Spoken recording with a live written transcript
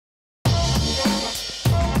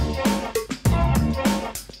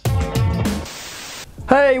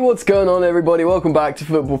Hey, what's going on everybody? Welcome back to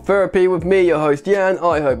Football Therapy with me, your host Jan.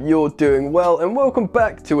 I hope you're doing well and welcome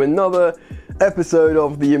back to another episode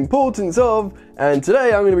of The Importance Of, and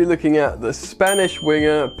today I'm going to be looking at the Spanish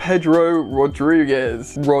winger Pedro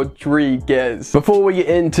Rodríguez. Before we get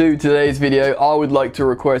into today's video, I would like to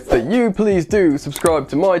request that you please do subscribe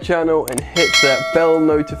to my channel and hit that bell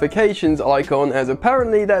notifications icon, as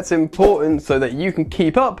apparently that's important so that you can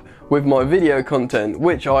keep up with my video content,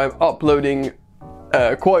 which I'm uploading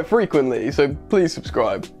quite frequently, so please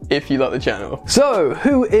subscribe if you like the channel. So,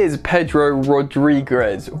 who is Pedro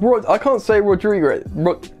Rodríguez? I can't say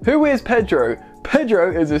Rodríguez. Who is Pedro?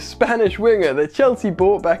 Pedro is a Spanish winger that Chelsea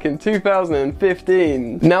bought back in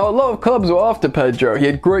 2015. Now, a lot of clubs were after Pedro. He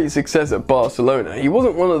had great success at Barcelona. He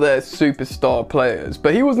wasn't one of their superstar players,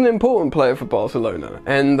 but he was an important player for Barcelona.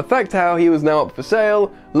 And the fact how he was now up for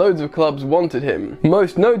sale, loads of clubs wanted him.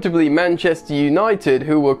 Most notably Manchester United,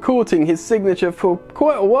 who were courting his signature for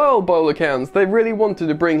quite a while by all accounts. They really wanted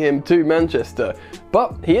to bring him to Manchester.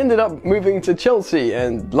 But he ended up moving to Chelsea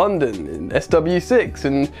and London in SW6,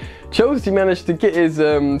 and Chelsea managed to get his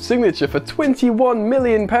signature for £21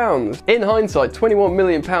 million. In hindsight, £21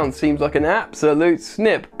 million seems like an absolute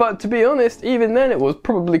snip, but to be honest, even then it was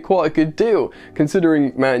probably quite a good deal,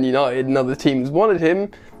 considering Man United and other teams wanted him.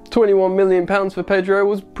 £21 million for Pedro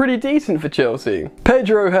was pretty decent for Chelsea.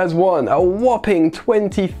 Pedro has won a whopping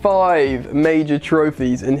 25 major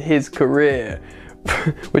trophies in his career,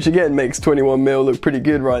 which again makes 21 mil look pretty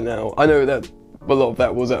good right now. I know that a lot of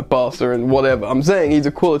that was at Barca and whatever. I'm saying he's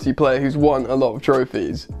a quality player who's won a lot of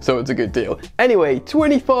trophies, so it's a good deal. Anyway,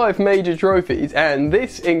 25 major trophies, and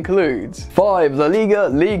this includes 5 La Liga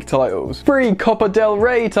league titles, 3 Copa del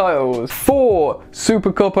Rey titles, 4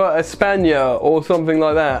 Supercopa España or something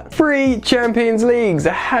like that, 3 Champions Leagues,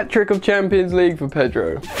 a hat-trick of Champions League for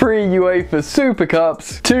Pedro, 3 UEFA Super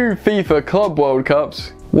Cups, 2 FIFA Club World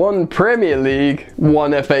Cups, 1 Premier League,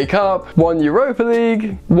 1 FA Cup, 1 Europa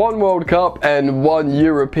League, 1 World Cup, and 1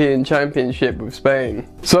 European Championship with Spain.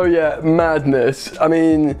 So yeah, madness. I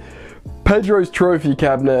mean, Pedro's trophy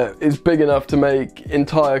cabinet is big enough to make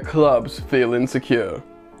entire clubs feel insecure.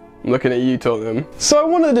 I'm looking at you, Tottenham. So I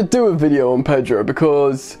wanted to do a video on Pedro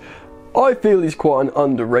because I feel he's quite an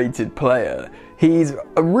underrated player. He's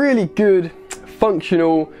a really good,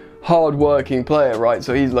 functional, hard-working player, right?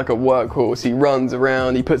 So he's like a workhorse. He runs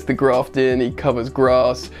around, he puts the graft in, he covers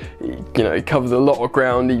grass, he covers a lot of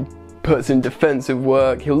ground, he puts in defensive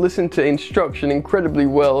work, he'll listen to instruction incredibly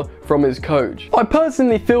well from his coach. I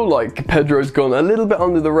personally feel like Pedro's gone a little bit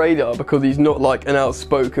under the radar because he's not like an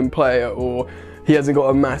outspoken player, or he hasn't got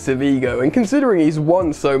a massive ego, and considering he's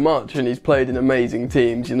won so much and he's played in amazing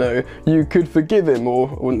teams, you could forgive him, or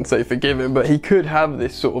I wouldn't say forgive him, but he could have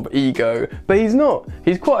this sort of ego, but he's not.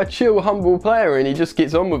 He's quite a chill, humble player, and he just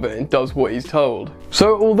gets on with it and does what he's told.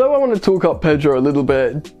 So although I want to talk up Pedro a little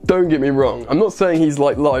bit, don't get me wrong, I'm not saying he's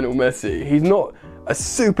like Lionel Messi. He's not a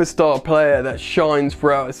superstar player that shines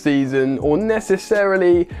throughout a season or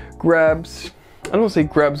necessarily grabs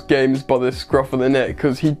games by the scruff of the neck,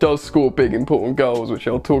 because he does score big important goals, which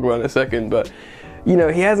I'll talk about in a second, but he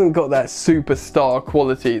hasn't got that superstar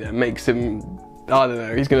quality that makes him, I don't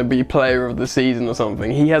know, he's going to be player of the season or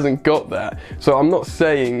something. He hasn't got that, so I'm not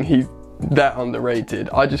saying he's that underrated.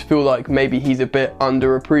 I just feel like maybe he's a bit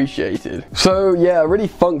underappreciated. So yeah, a really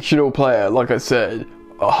functional player, like I said,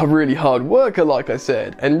 a really hard worker, like I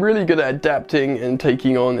said, and really good at adapting and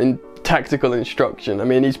taking on tactical instruction. I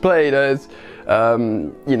mean, he's played as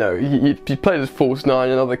he's played as false 9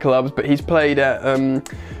 in other clubs, but he's played at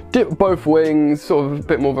both wings, sort of a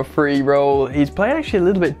bit more of a free role. He's played actually a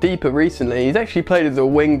little bit deeper recently. He's actually played as a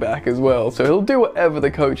wing back as well, so he'll do whatever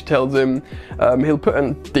the coach tells him. He'll put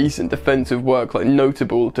in decent defensive work, like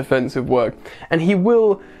notable defensive work, and he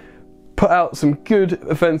will put out some good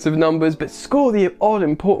offensive numbers, but score the odd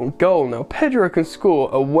important goal. Now, Pedro can score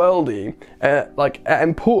a worldie at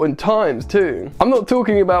important times too. I'm not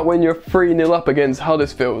talking about when you're 3-0 up against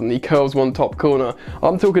Huddersfield and he curls one top corner.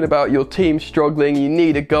 I'm talking about your team struggling, you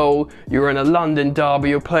need a goal, you're in a London derby,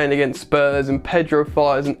 you're playing against Spurs, and Pedro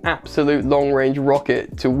fires an absolute long-range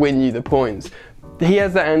rocket to win you the points. He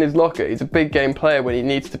has that in his locker. He's a big game player when he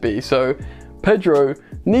needs to be, so Pedro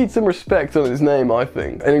needs some respect on his name, I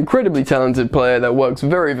think. An incredibly talented player that works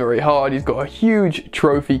very, very hard. He's got a huge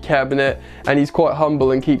trophy cabinet, and he's quite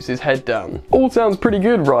humble and keeps his head down. All sounds pretty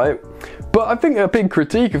good, right? But I think a big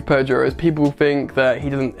critique of Pedro is people think that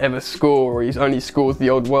he doesn't ever score, or he only scores the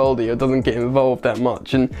odd worldie, or doesn't get involved that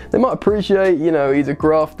much. And they might appreciate, he's a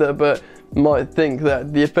grafter, but might think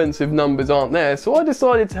that the offensive numbers aren't there. So I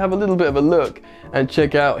decided to have a little bit of a look and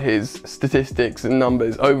check out his statistics and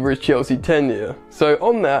numbers over his Chelsea tenure. So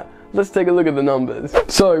on that, let's take a look at the numbers.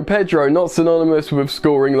 So Pedro, not synonymous with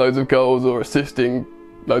scoring loads of goals or assisting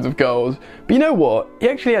loads of goals, but you know what, he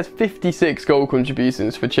actually has 56 goal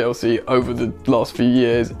contributions for Chelsea over the last few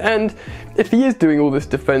years, and if he is doing all this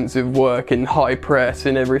defensive work and high press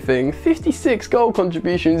and everything, 56 goal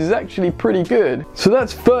contributions is actually pretty good. So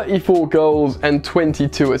that's 34 goals and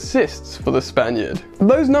 22 assists for the Spaniard.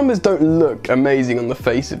 Those numbers don't look amazing on the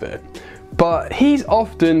face of it, but he's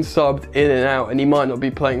often subbed in and out and he might not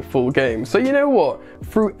be playing full games. So you know what,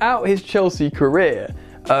 throughout his Chelsea career,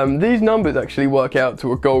 these numbers actually work out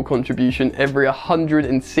to a goal contribution every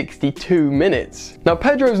 162 minutes. Now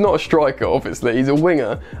Pedro's not a striker, obviously, he's a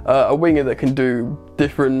winger that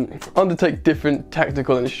can undertake different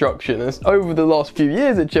tactical instruction. And over the last few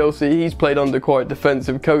years at Chelsea, he's played under quite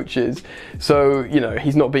defensive coaches, so you know,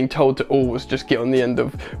 he's not being told to always just get on the end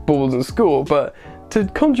of balls and score, but to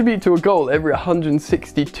contribute to a goal every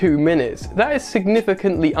 162 minutes, that is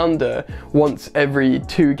significantly under once every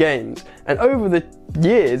 2 games. And over the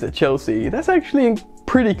years at Chelsea, that's actually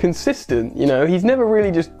pretty consistent, you know, he's never really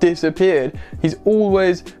just disappeared. He's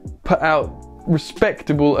always put out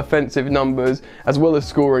respectable offensive numbers, as well as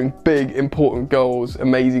scoring big important goals,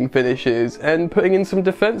 amazing finishes, and putting in some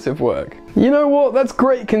defensive work. You know what, that's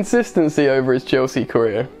great consistency over his Chelsea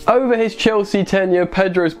career. Over his Chelsea tenure,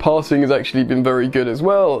 Pedro's passing has actually been very good as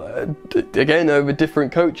well. Again, over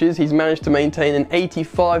different coaches, he's managed to maintain an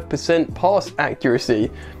 85% pass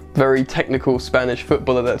accuracy. Very technical Spanish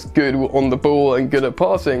footballer that's good on the ball and good at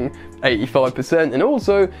passing, 85%, and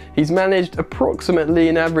also he's managed approximately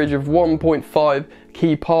an average of 1.5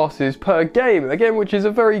 key passes per game, again, which is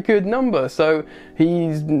a very good number. So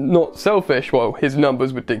he's not selfish. Well, his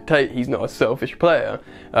numbers would dictate he's not a selfish player,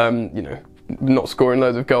 you know, not scoring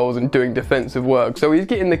loads of goals and doing defensive work, so he's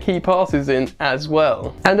getting the key passes in as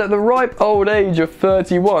well. And at the ripe old age of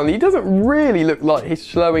 31, he doesn't really look like he's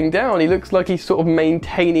slowing down. He looks like he's sort of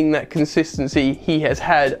maintaining that consistency he has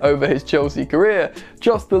had over his Chelsea career.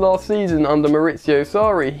 Just the last season under Maurizio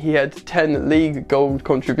Sarri, he had 10 league goal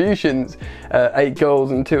contributions, 8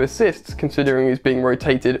 goals and 2 assists, considering he's being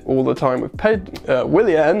rotated all the time with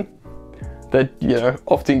Willian. They, you know,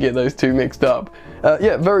 often get those two mixed up.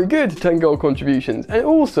 Yeah, very good, 10 goal contributions. And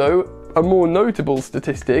also, a more notable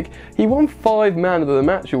statistic, he won 5 Man of the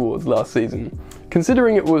Match awards last season.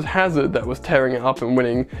 Considering it was Hazard that was tearing it up and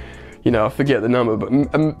winning, you know, I forget the number,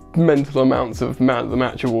 but mental amounts of Man of the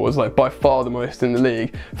Match awards, like by far the most in the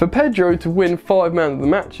league. For Pedro to win 5 Man of the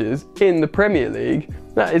Matches in the Premier League,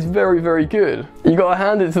 that is very, very good. You gotta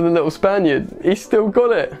hand it to the little Spaniard, he's still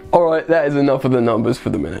got it. Alright, that is enough of the numbers for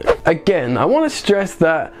the minute. Again, I want to stress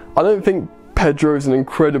that I don't think Pedro's an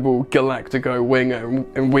incredible Galactico winger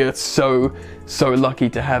and we are so lucky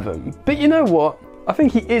to have him. But you know what? I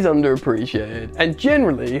think he is underappreciated, and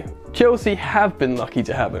generally, Chelsea have been lucky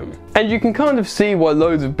to have him. And you can kind of see why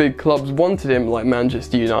loads of big clubs wanted him, like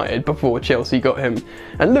Manchester United, before Chelsea got him.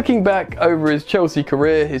 And looking back over his Chelsea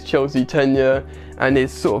career, his Chelsea tenure, and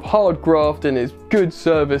his sort of hard graft and his good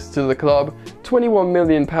service to the club, £21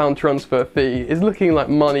 million transfer fee is looking like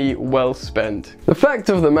money well spent. The fact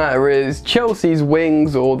of the matter is, Chelsea's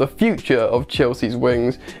wings, or the future of Chelsea's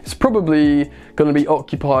wings, is probably going to be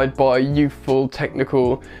occupied by youthful,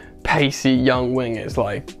 technical, pacey young wingers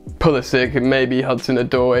like Pulisic and maybe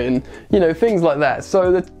Hudson-Odoi and, you know, things like that.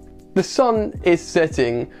 So the sun is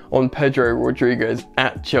setting on Pedro Rodríguez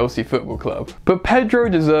at Chelsea Football Club. But Pedro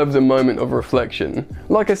deserves a moment of reflection.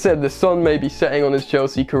 Like I said, the sun may be setting on his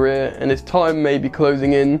Chelsea career and his time may be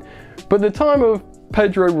closing in, but the time of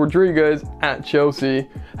Pedro Rodríguez at Chelsea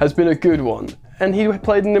has been a good one, and he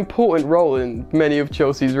played an important role in many of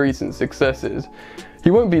Chelsea's recent successes. He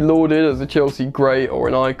won't be lauded as a Chelsea great or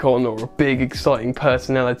an icon or a big exciting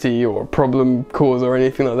personality or a problem causer or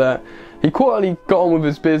anything like that. He quietly got on with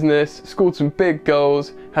his business, scored some big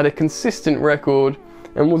goals, had a consistent record,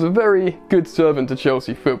 and was a very good servant to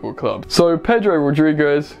Chelsea Football Club. So Pedro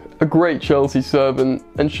Rodríguez, a great Chelsea servant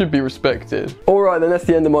and should be respected. Alright then, that's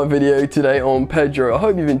the end of my video today on Pedro. I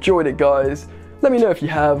hope you've enjoyed it, guys. Let me know if you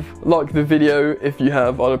have. Like the video if you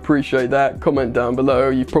have, I'd appreciate that. Comment down below.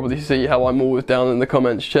 You probably see how I'm always down in the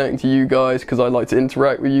comments chatting to you guys because I like to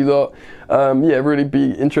interact with you lot. Yeah, really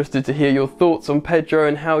be interested to hear your thoughts on Pedro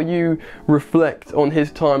and how you reflect on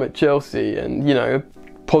his time at Chelsea, and, you know,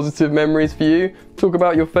 positive memories for you, talk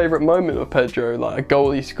about your favourite moment of Pedro, like a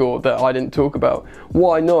goal he scored that I didn't talk about.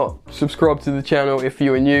 Why not? Subscribe to the channel if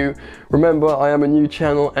you are new. Remember, I am a new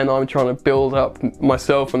channel and I'm trying to build up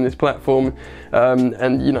myself on this platform,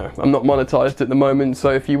 and you know, I'm not monetized at the moment,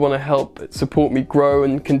 so if you want to help support me grow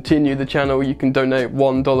and continue the channel, you can donate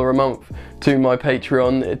 $1 a month to my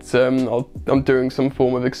Patreon. It's I'm doing some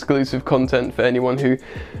form of exclusive content for anyone who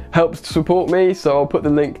helps support me, so I'll put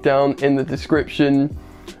the link down in the description.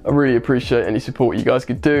 I really appreciate any support you guys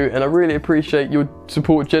could do, and I really appreciate your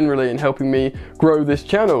support generally in helping me grow this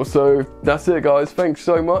channel. So that's it, guys. Thanks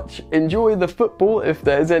so much. Enjoy the football if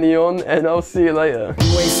there's any on, and I'll see you later.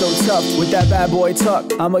 You ain't so tough with that bad boy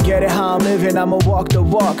tuck. I'ma get it how I'm living, I'ma walk the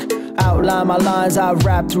walk. Outline my lines, I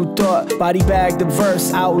rap through thought. Body bag the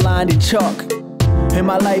verse, outlined in chalk. In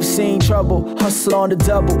my life seen trouble, hustle on the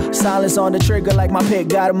double. Silence on the trigger like my pick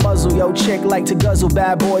got a muzzle. Yo chick like to guzzle,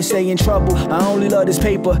 bad boy stay in trouble. I only love this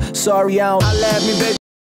paper, sorry I don't. I laugh me baby.